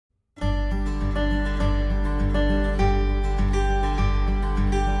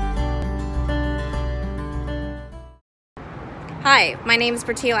Hi, my name is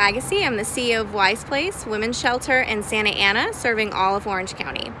Bertio Agassi. I'm the CEO of Wise Place Women's Shelter in Santa Ana, serving all of Orange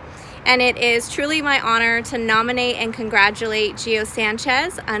County. And it is truly my honor to nominate and congratulate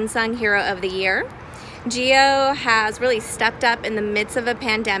Sanchez, Unsung Hero of the Year. Gio has really stepped up in the midst of a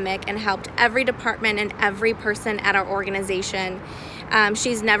pandemic and helped every department and every person at our organization.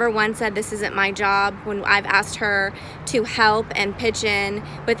 She's never once said, "This isn't my job." When I've asked her to help and pitch in,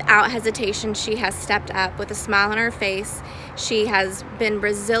 without hesitation, she has stepped up with a smile on her face. She has been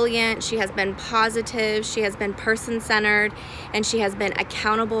resilient, she has been positive, she has been person-centered, and she has been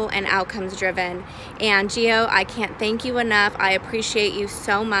accountable and outcomes-driven. And Gio, I can't thank you enough. I appreciate you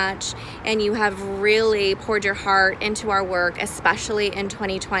so much, and you have really poured your heart into our work, especially in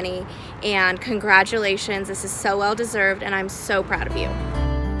 2020. And congratulations, this is so well-deserved, and I'm so proud of you.